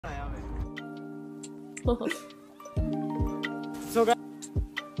So guys,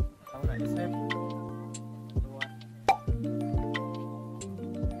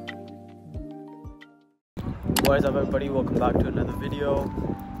 what is up everybody, welcome back to another video.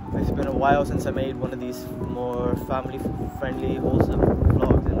 It's been a while since I made one of these more family friendly wholesome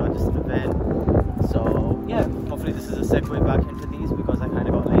vlogs and not just an event. So yeah, hopefully this is a segue back into these because I kind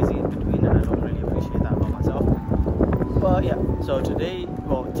of got lazy in between and I don't really appreciate that about myself. But yeah, so today,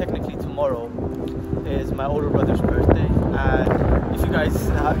 well technically tomorrow, is my older brother's birthday, and if you guys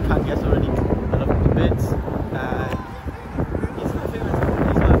can't guess already, I love him to bits, and he's my favorite.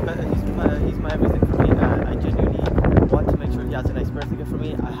 He's my everything for me, and I genuinely want to make sure he has a nice birthday gift for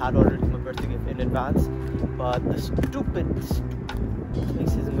me. I had ordered him a birthday gift in advance, but the stupid place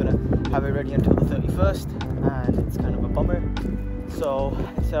isn't gonna have it ready until the 31st, and it's kind of a bummer. So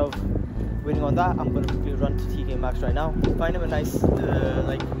instead of waiting on that, I'm gonna quickly run to TK Maxx right now, find him a nice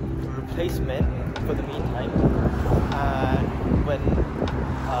like replacement for the meantime, and when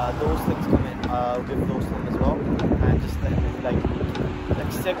those things come in, I'll give those to him as well, and just let me like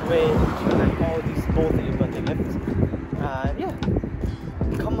segue into like all these both of your birthday gifts. And yeah,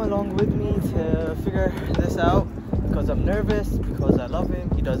 come along with me to figure this out because I'm nervous, because I love him.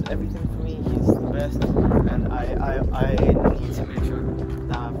 He does everything for me. He's the best, and I need to make sure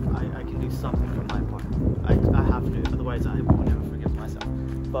that I can do something from my part. I have to, otherwise I won't ever forgive myself.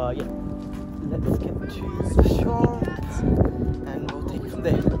 But yeah, let's get to the shop and we'll take it from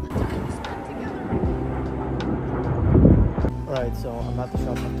there. Alright, so I'm at the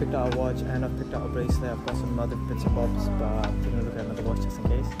shop. I've picked out a watch and I've picked out a bracelet. I've got some other bits and bobs, but I'm taking a look at another watch just in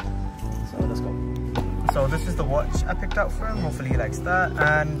case. So let's go. So this is the watch I picked out for him. Hopefully he likes that,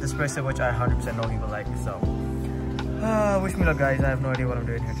 and this bracelet which I 100% know he will like. So wish me luck guys. I have no idea what I'm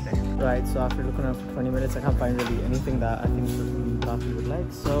doing here today. Right, so after looking around for 20 minutes, I can't find really anything that I think he would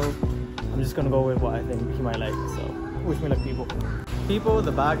like. So I'm just gonna go with what I think he might like. So wish me luck people. People,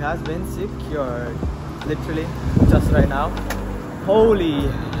 the bag has been secured. Literally, just right now. Holy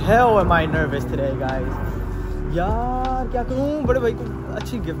hell am I nervous today guys. Yaar, kya karun? Bade bhai ko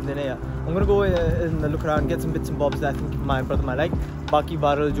achhi gift dene yaar. I'm gonna go and look around, get some bits and bobs that I think my brother might like. Baki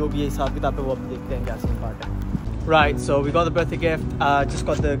baral jo bhi hai hisab kitab pe wo ab dekhte hain kya scene part hai. Right, so we got the birthday gift. Just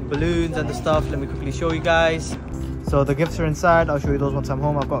got the balloons and the stuff. Let me quickly show you guys. So the gifts are inside. I'll show you those once I'm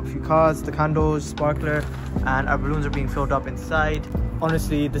home. I've got a few cards, the candles, sparkler, and our balloons are being filled up inside.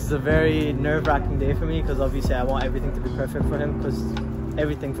 Honestly, this is a very nerve-wracking day for me because obviously I want everything to be perfect for him, because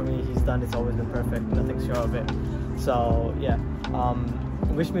everything for me he's done, it's always been perfect, nothing's short of it. So yeah,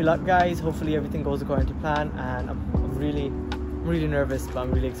 wish me luck guys. Hopefully everything goes according to plan, and I'm really nervous, but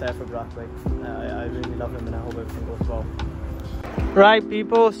I'm really excited for Barrak Bhai. I really love him and I hope everything goes well. Right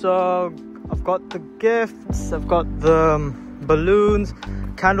people, so I've got the gifts, I've got the balloons,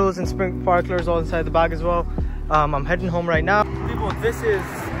 candles and sparklers all inside the bag as well. I'm heading home right now. People, this is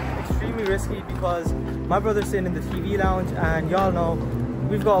extremely risky because my brother's sitting in the TV lounge, and y'all know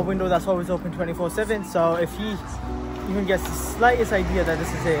we've got a window that's always open 24/7. So if he even gets the slightest idea that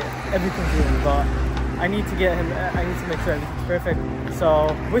this is it, everything's ruined. But I need to get him, I need to make sure everything's perfect.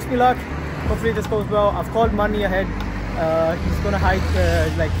 So wish me luck. Hopefully this goes well. I've called money ahead. He's gonna hide,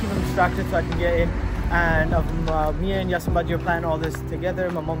 like keep him distracted so I can get in. And me and Yasimbaji are planning all this together.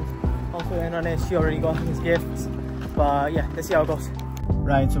 My mom also in on it. She already got his gifts. But yeah, let's see how it goes.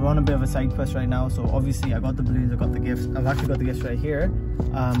 Right, so we're on a bit of a side quest right now. So obviously I got the balloons, I got the gifts. I've actually got the gifts right here.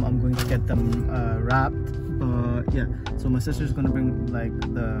 I'm going to get them wrapped. But yeah, so my sister's gonna bring like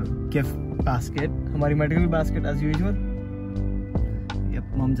the gift basket, hamari medical basket as usual. Yep,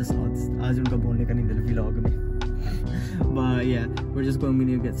 mom just nods. Aaj unka bolne ka nahi dil vlog mein. But yeah, we're just going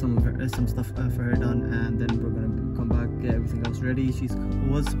to get some stuff for her done, and then we're gonna come back, get everything else ready. She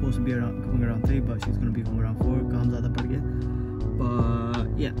was supposed to be coming around 3, but she's gonna be home around 4. काम ज़्यादा पड़ गया. But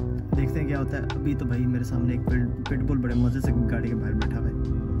yeah, देखते हैं क्या होता है. अभी तो भाई मेरे सामने एक पिटबुल बड़े मजे से गाड़ी के बाहर बैठा हुआ है.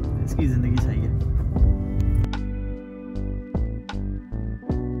 इसकी ज़िंदगी सही है.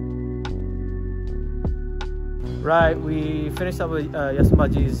 Right, we finished up with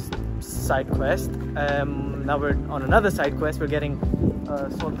Yasimbaji's side quest. Now we're on another side quest. We're getting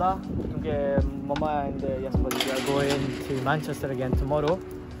soda because Mama and Yasimbaji are going to Manchester again tomorrow.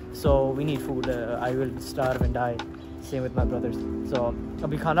 So we need food. I will starve and die. Same with my brothers. So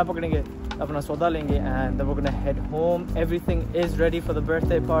abhi khana pakdenge, apna soda lenge, and then we're gonna head home. Everything is ready for the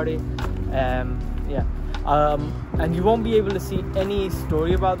birthday party. Yeah. And you won't be able to see any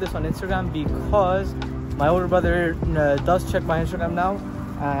story about this on Instagram because my older brother does check my Instagram now,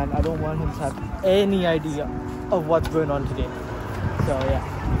 and I don't want him to have any idea of what's going on today. So yeah,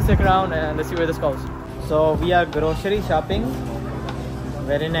 stick around and let's see where this goes. So we are grocery shopping.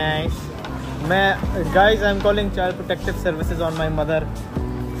 Very nice. मैं guys, I'm calling child protective services on my mother.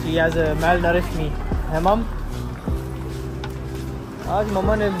 She has malnourished me. है मम? आज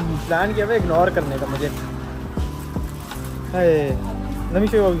मम्मा ने plan किया है ignore करने का मुझे. Hey, let me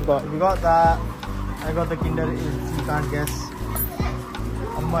show you what we got. We got that. I got the Kinder. You can't guess.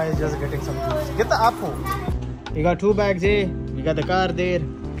 Amma is just getting some food. Get the apple. We got 2 bags here. We got the car there.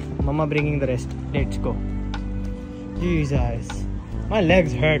 Mama bringing the rest. Let's go. Jesus. My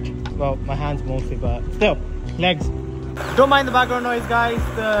legs hurt. Well, my hands mostly, but still, legs. Don't mind the background noise, guys.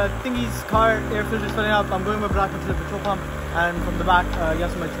 The thingy's car air filter is filling up. I'm going with Barrak to the petrol pump, and from the back,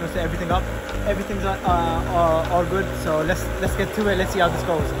 Yasmin's gonna set everything up. Everything's all good. So let's get to it. Let's see how this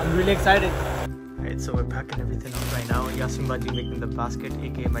goes. I'm really excited. Alright, so we're packing everything up right now. Yasin Baji making the basket,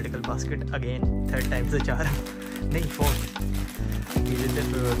 aka medical basket again. 3rd time's the charm. Nahi, 4th. We did this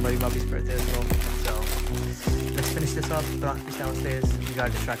for Bari Babi's birthday as well. So let's finish this up. Barrak is downstairs. We got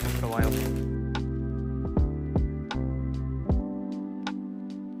distracted for a while.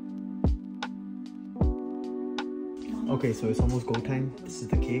 Okay, so it's almost go time. This is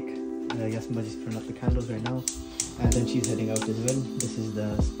the cake. Yasin Baji's putting up the candles right now, and then she's heading out as well. This is the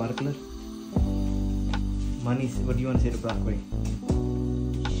sparkler. Mani, what do you want to say to Barrak Bhai?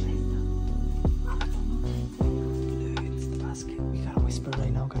 It's the basket. We gotta whisper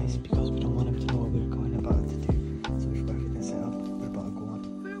right now, guys, because we don't want him to know what we're going about to do. So we've got everything set up. We're about to go on.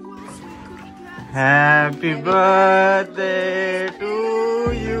 Happy birthday to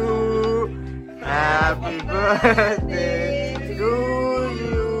you. Happy birthday to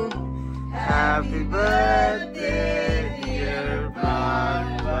you. Happy birthday, dear Barrak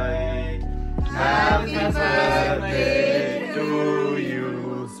Bhai. Happy birthday to you.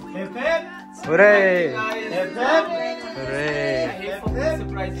 Hip hip. Hooray. Hip hip. Hooray.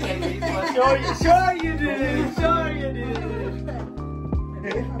 Sure you did. Sure you did.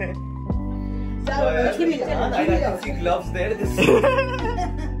 I see gloves there.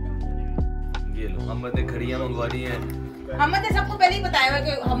 ये लो, अहमद ने घड़ियां मंगवा दी हैं. अहमद ने सबको पहले ही बताया हुआ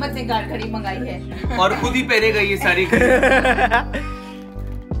कि अहमद ने घड़ी मंगाई है और खुद ही पहनेगा ये सारी.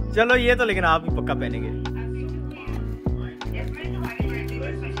 चलो ये तो लेकिन आप भी पक्का पहनेंगे.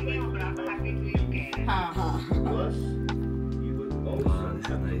 हाँ.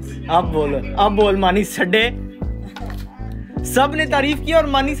 अब बोल मानी सड्डे. सब ने तारीफ की और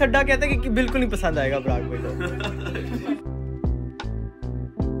मानी सड्डा कहते कि बिल्कुल नहीं पसंद आएगा बराक भाई को.